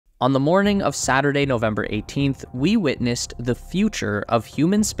On the morning of Saturday, November 18th, we witnessed the future of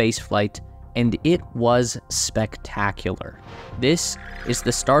human spaceflight, and it was spectacular. This is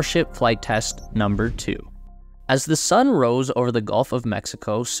the Starship flight test number 2. As the sun rose over the Gulf of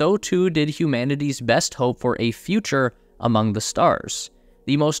Mexico, so too did humanity's best hope for a future among the stars.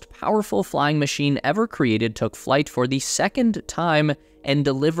 The most powerful flying machine ever created took flight for the second time and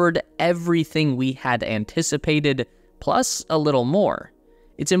delivered everything we had anticipated, plus a little more.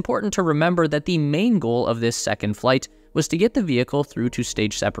 It's important to remember that the main goal of this second flight was to get the vehicle through to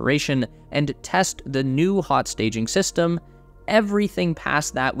stage separation and test the new hot staging system. Everything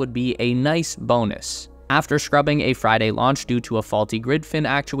past that would be a nice bonus. After scrubbing a Friday launch due to a faulty grid fin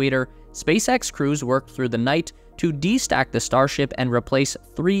actuator, SpaceX crews worked through the night to destack the Starship and replace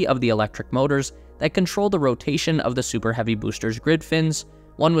 3 of the electric motors that control the rotation of the Super Heavy booster's grid fins.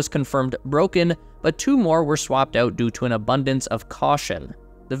 One was confirmed broken, but 2 more were swapped out due to an abundance of caution.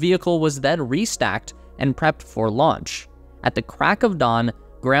 The vehicle was then restacked and prepped for launch. At the crack of dawn,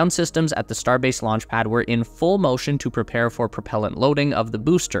 ground systems at the Starbase launch pad were in full motion to prepare for propellant loading of the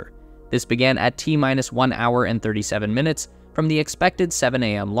booster. This began at T-1 hour and 37 minutes from the expected 7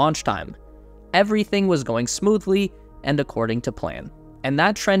 a.m. launch time. Everything was going smoothly and according to plan. And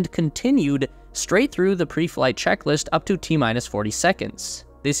that trend continued straight through the pre-flight checklist up to T-minus 40 seconds.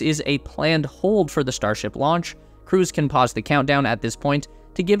 This is a planned hold for the Starship launch. Crews can pause the countdown at this point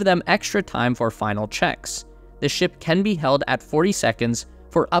to give them extra time for final checks. The ship can be held at 40 seconds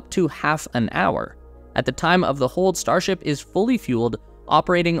for up to half an hour. At the time of the hold, Starship is fully fueled,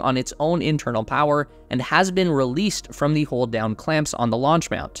 operating on its own internal power, and has been released from the hold-down clamps on the launch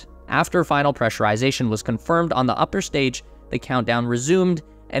mount. After final pressurization was confirmed on the upper stage, the countdown resumed,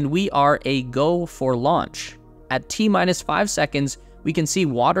 and we are a go for launch. At T-minus 5 seconds, we can see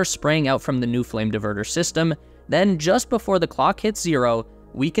water spraying out from the new flame diverter system. Then, just before the clock hits 0,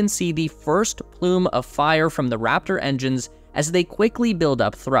 we can see the first plume of fire from the Raptor engines as they quickly build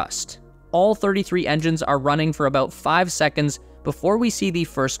up thrust. All 33 engines are running for about 5 seconds before we see the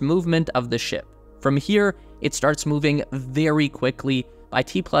first movement of the ship. From here, it starts moving very quickly. By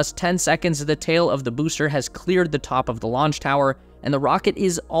T+10 seconds, the tail of the booster has cleared the top of the launch tower, and the rocket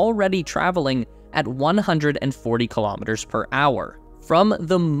is already traveling at 140 kilometers per hour. From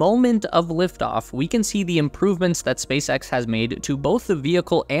the moment of liftoff, we can see the improvements that SpaceX has made to both the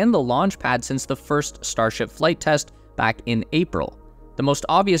vehicle and the launch pad since the first Starship flight test back in April. The most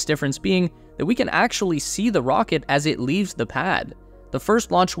obvious difference being that we can actually see the rocket as it leaves the pad. The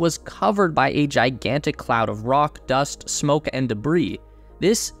first launch was covered by a gigantic cloud of rock, dust, smoke, and debris.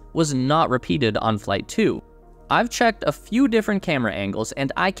 This was not repeated on Flight 2. I've checked a few different camera angles,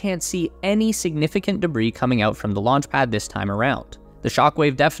 and I can't see any significant debris coming out from the launch pad this time around. The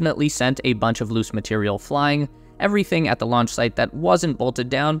shockwave definitely sent a bunch of loose material flying. Everything at the launch site that wasn't bolted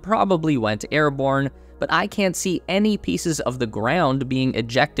down probably went airborne, but I can't see any pieces of the ground being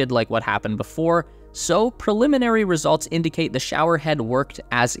ejected like what happened before, so preliminary results indicate the showerhead worked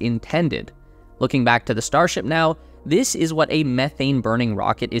as intended. Looking back to the Starship now, this is what a methane-burning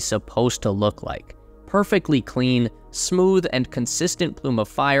rocket is supposed to look like. Perfectly clean, smooth, and consistent plume of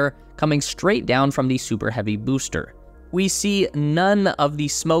fire coming straight down from the Super Heavy booster. We see none of the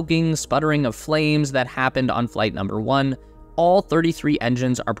smoking, sputtering of flames that happened on flight number 1. All 33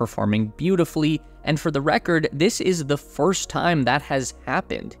 engines are performing beautifully, and for the record, this is the first time that has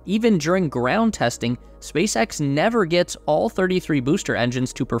happened. Even during ground testing, SpaceX never gets all 33 booster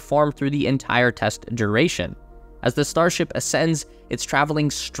engines to perform through the entire test duration. As the Starship ascends, it's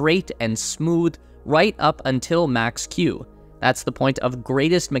traveling straight and smooth right up until max Q. That's the point of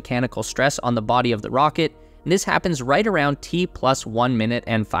greatest mechanical stress on the body of the rocket, and this happens right around T+1 minute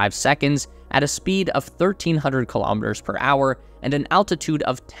and 5 seconds at a speed of 1,300 kilometers per hour and an altitude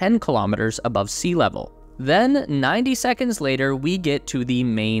of 10 kilometers above sea level. Then, 90 seconds later, we get to the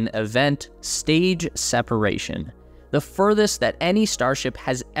main event, stage separation. The furthest that any Starship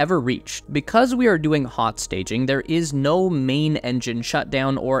has ever reached. Because we are doing hot staging, there is no main engine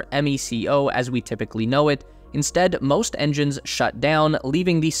shutdown or MECO as we typically know it. Instead, most engines shut down,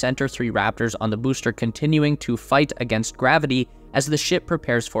 leaving the center 3 Raptors on the booster continuing to fight against gravity as the ship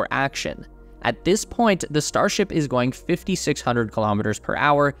prepares for action. At this point, the Starship is going 5,600 kilometers per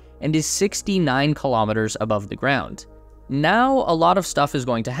hour and is 69 kilometers above the ground. Now, a lot of stuff is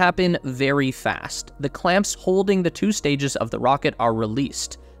going to happen very fast. The clamps holding the 2 stages of the rocket are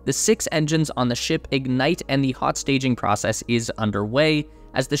released. The 6 engines on the ship ignite and the hot staging process is underway.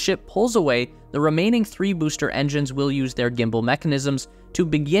 As the ship pulls away, the remaining 3 booster engines will use their gimbal mechanisms to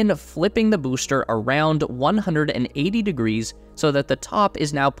begin flipping the booster around 180 degrees so that the top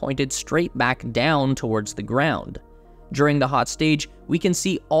is now pointed straight back down towards the ground. During the hot stage, we can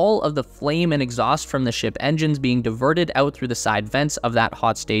see all of the flame and exhaust from the ship engines being diverted out through the side vents of that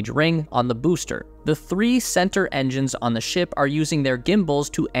hot stage ring on the booster. The 3 center engines on the ship are using their gimbals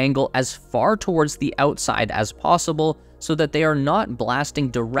to angle as far towards the outside as possible so that they are not blasting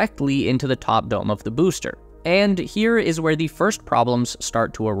directly into the top dome of the booster. And here is where the first problems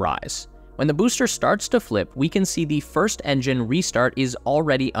start to arise. When the booster starts to flip, we can see the first engine restart is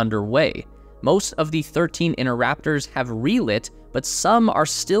already underway. Most of the 13 interruptors have relit, but some are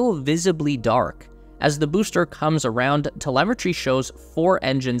still visibly dark. As the booster comes around, telemetry shows 4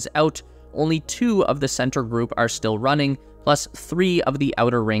 engines out, only 2 of the center group are still running, plus 3 of the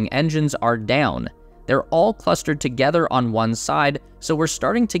outer ring engines are down. They're all clustered together on one side, so we're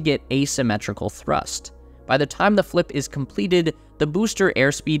starting to get asymmetrical thrust. By the time the flip is completed, the booster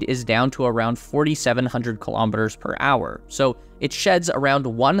airspeed is down to around 4,700 kilometers per hour, so it sheds around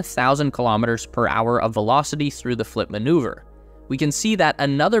 1,000 kilometers per hour of velocity through the flip maneuver. We can see that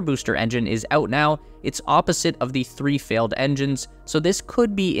another booster engine is out now. It's opposite of the 3 failed engines, so this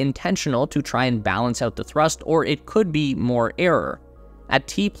could be intentional to try and balance out the thrust, or it could be more error. At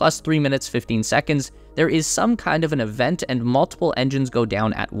T plus 3 minutes 15 seconds, there is some kind of an event and multiple engines go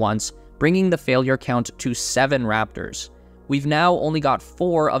down at once, bringing the failure count to 7 Raptors. We've now only got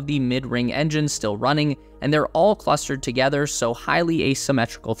 4 of the mid-ring engines still running, and they're all clustered together, so highly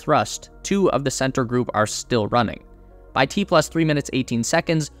asymmetrical thrust. 2 of the center group are still running. By T plus 3 minutes 18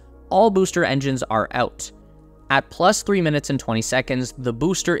 seconds, all booster engines are out. At plus 3 minutes and 20 seconds, the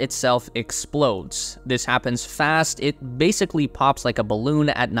booster itself explodes. This happens fast. It basically pops like a balloon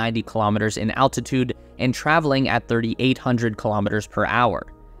at 90 kilometers in altitude and traveling at 3,800 kilometers per hour.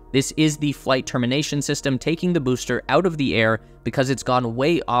 This is the flight termination system taking the booster out of the air because it's gone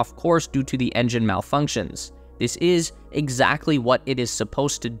way off course due to the engine malfunctions. This is exactly what it is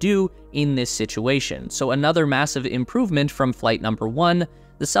supposed to do in this situation. So another massive improvement from flight number 1,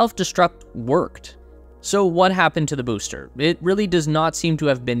 the self-destruct worked. So what happened to the booster? It really does not seem to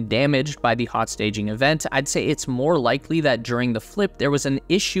have been damaged by the hot staging event. I'd say it's more likely that during the flip there was an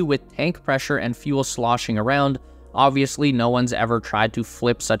issue with tank pressure and fuel sloshing around. Obviously, no one's ever tried to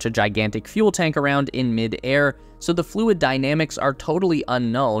flip such a gigantic fuel tank around in mid-air, so the fluid dynamics are totally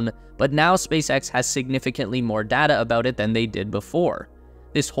unknown, but now SpaceX has significantly more data about it than they did before.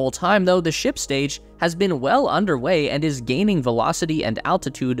 This whole time, though, the ship stage has been well underway and is gaining velocity and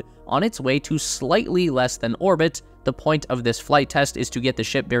altitude on its way to slightly less than orbit. The point of this flight test is to get the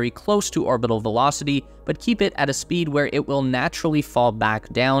ship very close to orbital velocity, but keep it at a speed where it will naturally fall back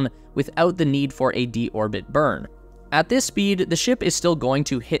down without the need for a deorbit burn. At this speed, the ship is still going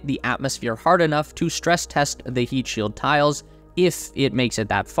to hit the atmosphere hard enough to stress test the heat shield tiles, if it makes it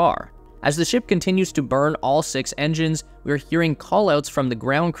that far. As the ship continues to burn all 6 engines, we're hearing callouts from the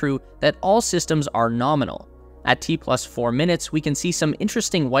ground crew that all systems are nominal. At T plus 4 minutes, we can see some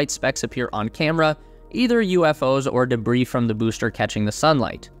interesting white specks appear on camera, either UFOs or debris from the booster catching the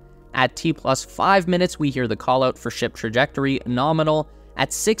sunlight. At T plus 5 minutes, we hear the callout for ship trajectory nominal.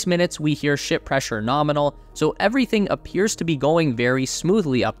 At 6 minutes, we hear ship pressure nominal, so everything appears to be going very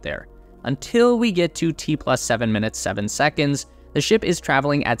smoothly up there. Until we get to T plus 7 minutes 7 seconds, the ship is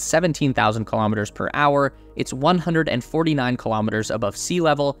traveling at 17,000 kilometers per hour, it's 149 kilometers above sea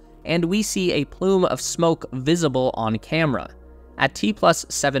level, and we see a plume of smoke visible on camera. At T plus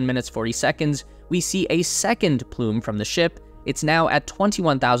 7 minutes 40 seconds, we see a second plume from the ship. It's now at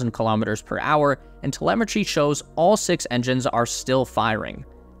 21,000 kilometers per hour, and telemetry shows all 6 engines are still firing.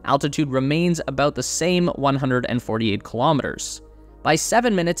 Altitude remains about the same 148 kilometers. By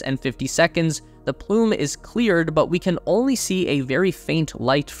 7 minutes and 50 seconds, the plume is cleared, but we can only see a very faint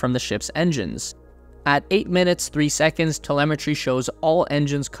light from the ship's engines. At 8 minutes 3 seconds, telemetry shows all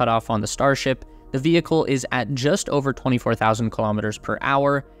engines cut off on the Starship. The vehicle is at just over 24,000 kilometers per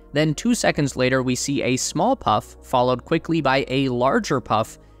hour. Then 2 seconds later, we see a small puff, followed quickly by a larger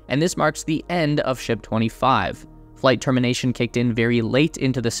puff, and this marks the end of Ship 25. Flight termination kicked in very late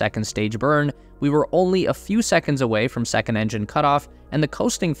into the second stage burn. We were only a few seconds away from second engine cutoff, and the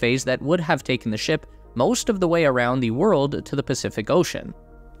coasting phase that would have taken the ship most of the way around the world to the Pacific Ocean.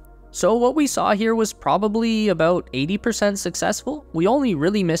 So what we saw here was probably about 80% successful. We only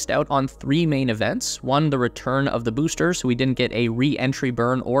really missed out on 3 main events. 1, the return of the booster, so we didn't get a re-entry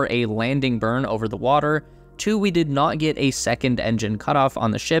burn or a landing burn over the water. 2, we did not get a second engine cutoff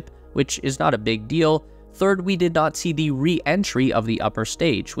on the ship, which is not a big deal. 3rd, we did not see the re-entry of the upper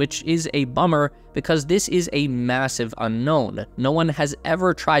stage, which is a bummer because this is a massive unknown. No one has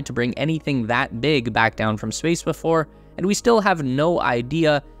ever tried to bring anything that big back down from space before, and we still have no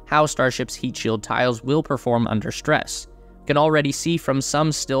idea how Starship's heat shield tiles will perform under stress. You can already see from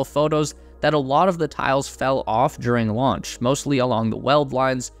some still photos that a lot of the tiles fell off during launch, mostly along the weld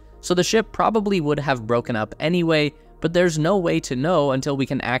lines, so the ship probably would have broken up anyway, but there's no way to know until we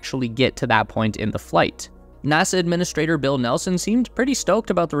can actually get to that point in the flight. NASA Administrator Bill Nelson seemed pretty stoked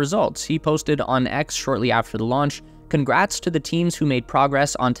about the results. He posted on X shortly after the launch, "Congrats to the teams who made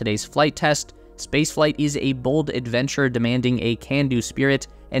progress on today's flight test. Spaceflight is a bold adventure demanding a can-do spirit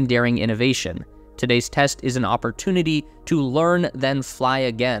and daring innovation. Today's test is an opportunity to learn, then fly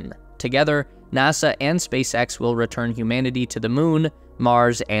again. Together, NASA and SpaceX will return humanity to the moon,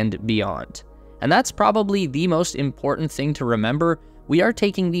 Mars, and beyond." And that's probably the most important thing to remember. We are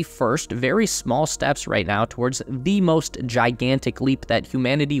taking the first very small steps right now towards the most gigantic leap that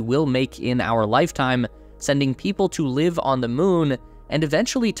humanity will make in our lifetime, sending people to live on the moon and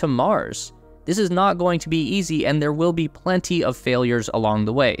eventually to Mars. This is not going to be easy, and there will be plenty of failures along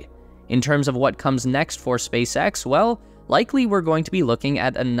the way. In terms of what comes next for SpaceX, well, likely we're going to be looking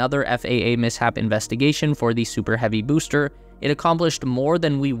at another FAA mishap investigation for the Super Heavy booster. It accomplished more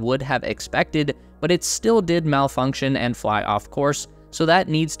than we would have expected, but it still did malfunction and fly off course, so that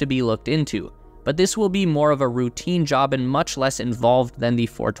needs to be looked into. But this will be more of a routine job and much less involved than the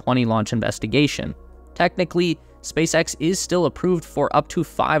 420 launch investigation. Technically, SpaceX is still approved for up to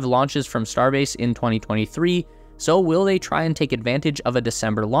 5 launches from Starbase in 2023, so will they try and take advantage of a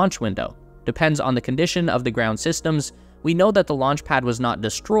December launch window? Depends on the condition of the ground systems. We know that the launch pad was not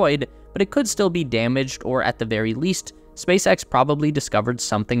destroyed, but it could still be damaged, or at the very least, SpaceX probably discovered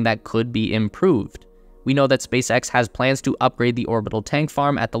something that could be improved. We know that SpaceX has plans to upgrade the orbital tank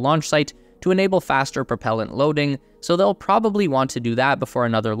farm at the launch site to enable faster propellant loading, so they'll probably want to do that before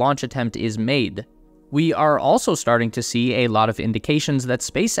another launch attempt is made. We are also starting to see a lot of indications that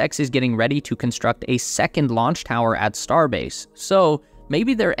SpaceX is getting ready to construct a second launch tower at Starbase, so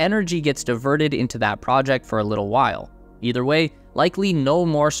maybe their energy gets diverted into that project for a little while. Either way, likely no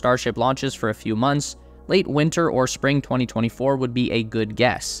more Starship launches for a few months. Late winter or spring 2024 would be a good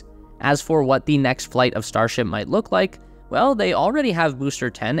guess. As for what the next flight of Starship might look like, well, they already have Booster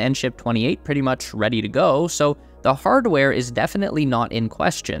 10 and Ship 28 pretty much ready to go, so the hardware is definitely not in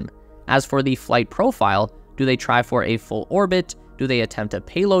question. As for the flight profile, do they try for a full orbit? Do they attempt a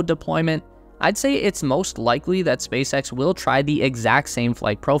payload deployment? I'd say it's most likely that SpaceX will try the exact same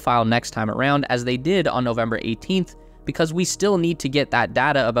flight profile next time around as they did on November 18th, because we still need to get that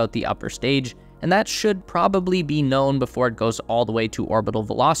data about the upper stage, and that should probably be known before it goes all the way to orbital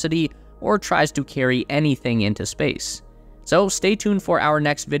velocity or tries to carry anything into space. So stay tuned for our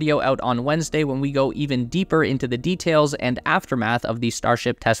next video out on Wednesday when we go even deeper into the details and aftermath of the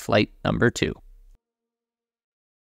Starship test flight number 2.